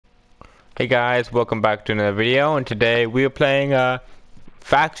Hey guys, welcome back to another video, and today we are playing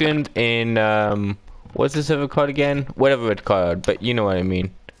factions in what's the server called again? Whatever it's called, but you know what I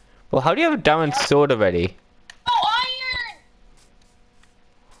mean. Well, how do you have a diamond sword already? Oh, iron!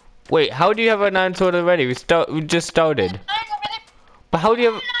 Wait, how do you have a diamond sword already? We just started. But how do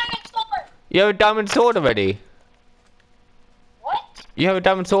you have a diamond sword already? What? You have a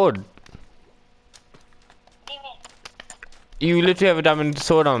diamond sword. What do you mean? You literally have a diamond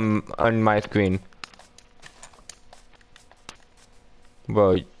sword on my screen.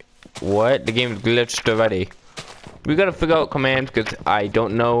 Bro, what? The game is glitched already. We gotta figure out commands because I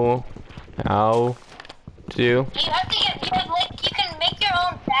don't know how to. You have to get, you can make your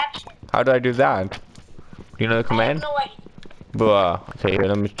own faction. How do I do that? Do you know the command? I have no idea. Bruh. Okay, here,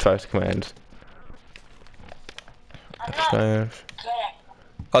 let me try the commands. I'm not good at it.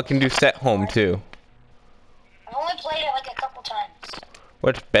 I can do set home too. I've only played it like a couple times.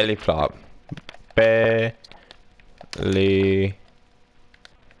 What's belly flop? Belly.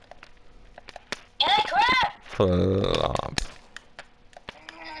 Can I crap? Flop.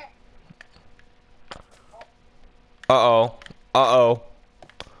 Uh-oh. Uh-oh.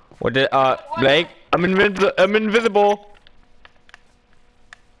 What did, Blake? I'm invisible.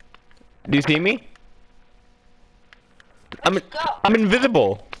 Do you see me? Let's go. I'm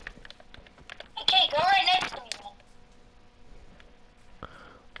invisible. Okay, go right next to me then.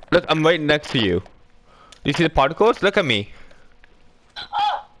 Look, I'm right next to you. Do you see the particles? Look at me.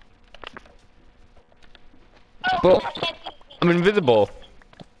 Oh! Oh, Bro, I can't see. I'm invisible.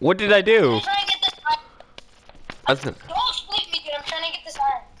 What did I do? I'm trying to get this iron. Don't leave me, dude. I'm trying to get this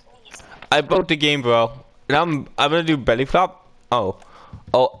iron, please. I broke the game, bro. Now I'm gonna do belly flop. Oh,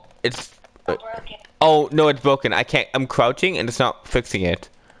 it's. I broke it. Oh no, it's broken. I can't. I'm crouching and it's not fixing it.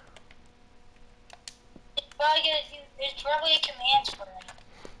 There's probably a command for it.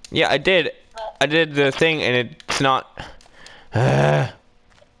 Yeah, I did. I did the thing and it's not. Do un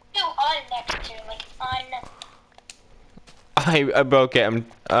next to, like un. I broke it.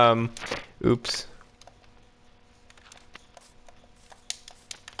 Oops.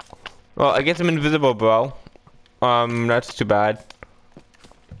 Well, I guess I'm invisible, bro. That's too bad.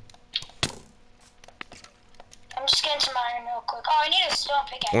 I'm just getting some iron real quick. Oh, I need a stone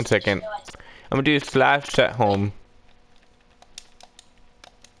pickaxe. 1 second. I'm gonna do slash set home.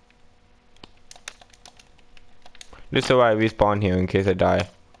 Just so I respawn here in case I die.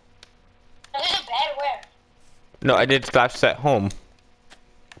 There's a bed where? No, I did slash set home.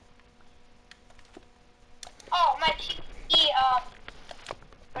 Oh, my PvP,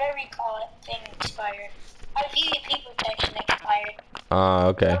 whatever you call it, thing expired. My PvP protection expired.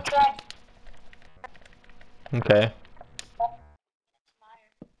 Okay. Don't try. Okay.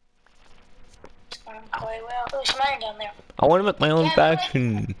 It's going quite well. Oh, some iron down there. I want to make my own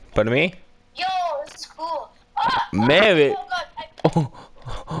faction. Pardon me? Yo, this is cool. Ah, Merit. oh God,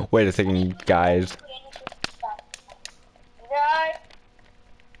 Oh, wait a second, guys. Right.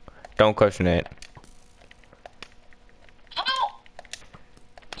 Don't question it. Oh!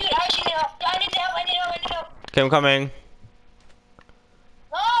 Dude, I actually need help. I need help. I need help. I need help. Okay, I'm coming.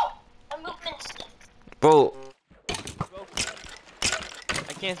 No! My movement stinks. Bro.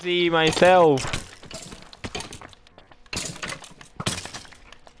 I can't see myself.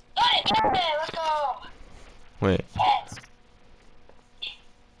 Got it! Got it! Let's go! Wait. Yes.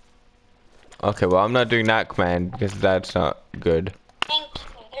 Okay, well, I'm not doing that command because that's not good. Thank you.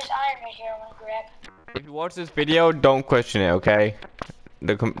 There's iron right here I want to grab. If you watch this video, don't question it, okay?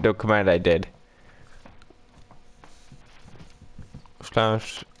 The command I did.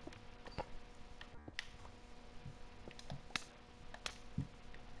 Slash.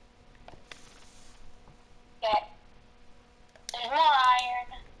 Okay. There's more iron.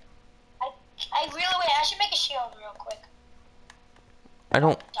 I really wait. I should make a shield real quick. I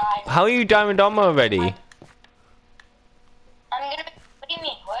don't. Die. How are you diamond armor already? I'm gonna. What do you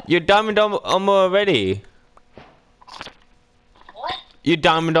mean? What? You're diamond armor already. What? You're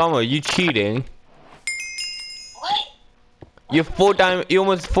diamond armor. You cheating? What? You're full diamond. You're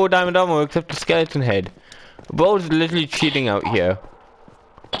almost full diamond armor except the skeleton head. Bro's literally cheating out here.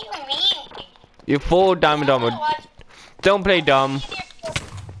 What do you mean? You're full diamond armor. Don't play dumb.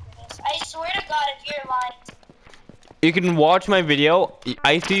 I swear to God, if you're lying. You can watch my video.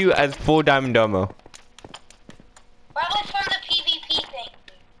 I see you as full diamond armor. Probably from the PvP thing.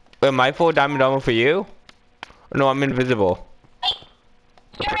 Am I full diamond armor for you? No, I'm invisible. Hey,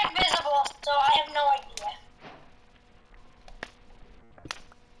 you're invisible, so I have no idea.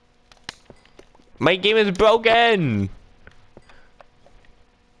 My game is broken.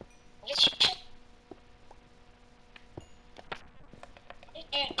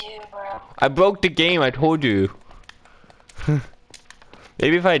 Dude, do, bro. I broke the game, I told you.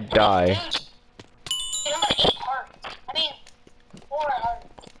 Maybe if I die. Dude, you don't have 8 hearts. I mean, 4 hearts.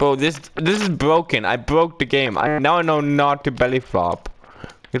 Bro, this is broken. I broke the game. Now I know not to belly flop.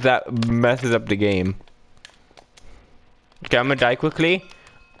 Because that messes up the game. Okay, I'm gonna die quickly.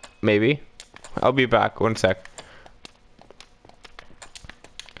 Maybe. I'll be back. 1 sec.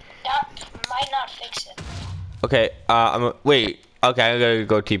 That might not fix it. Okay, wait. Okay, I'm gonna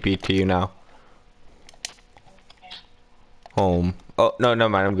go TP to you now. Home. Oh, no, never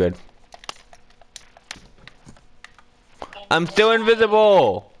mind. I'm good. I'm still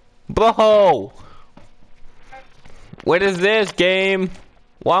invisible! Bro! What is this game?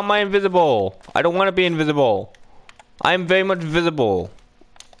 Why am I invisible? I don't want to be invisible. I'm very much visible.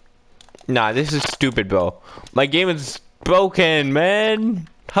 Nah, this is stupid, bro. My game is broken, man.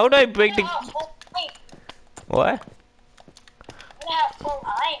 How did I break the... Wait, What? I'm gonna have full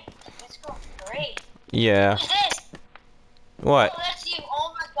line. It's going great. Yeah. Who's this? What? Oh, that's you.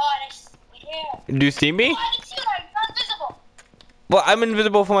 Oh my god, yeah. Do you see me? Oh, I didn't see you. You're not invisible. Well, I'm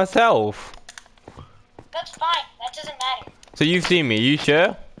invisible for myself. That's fine. That doesn't matter. So you see me, you sure?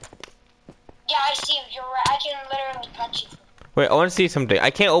 Yeah, I see you. You're right. I can literally punch you. Wait, I want to see something. I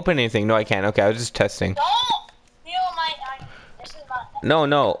can't open anything. No, I can't. Okay, I was just testing. Don't feel my. This is my.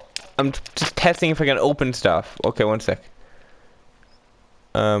 No. I'm just testing if I can open stuff. Okay, 1 sec.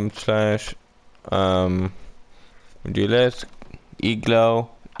 Slash. Do list. Eglow.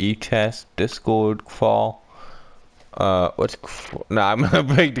 E-chest. Discord. Fall. What's... Nah, I'm gonna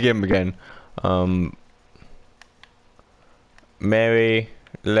break the game again. Mary.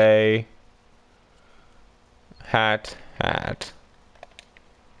 Lay. Hat. Do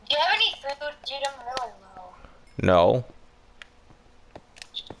you have any food? Dude, I'm really low. No.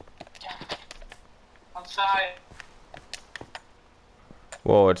 I'm sorry.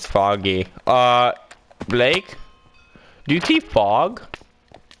 Whoa, it's foggy. Blake? Do you see fog?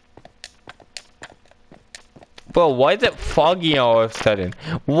 Bro, why is it foggy all of a sudden?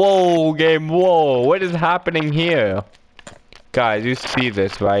 Whoa, game, whoa. What is happening here? Guys, you see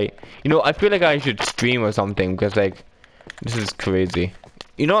this, right? You know, I feel like I should stream or something because, like, this is crazy.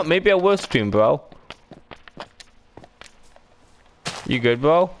 You know what? Maybe I will stream, bro. You good,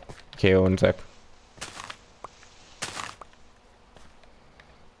 bro? Okay, 1 sec.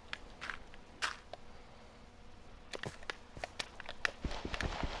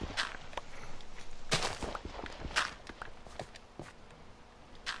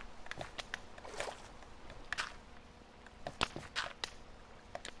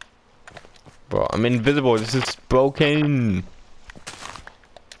 Bro, I'm invisible. This is broken.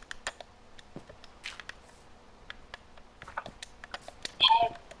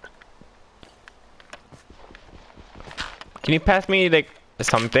 Can you pass me, like,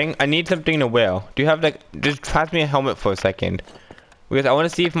 something? I need something to wear. Do you have, like... Just pass me a helmet for a second. Because I want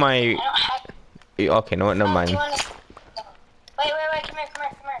to see if my... I don't have... Okay, no, never mind. Wait, come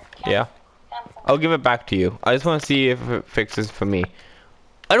here. Yeah? I'll give it back to you. I just want to see if it fixes for me.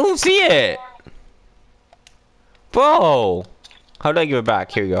 I don't see it! Bro! How do I give it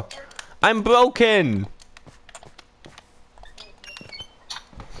back? Here we go. I'm broken!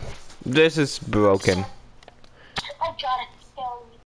 This is broken.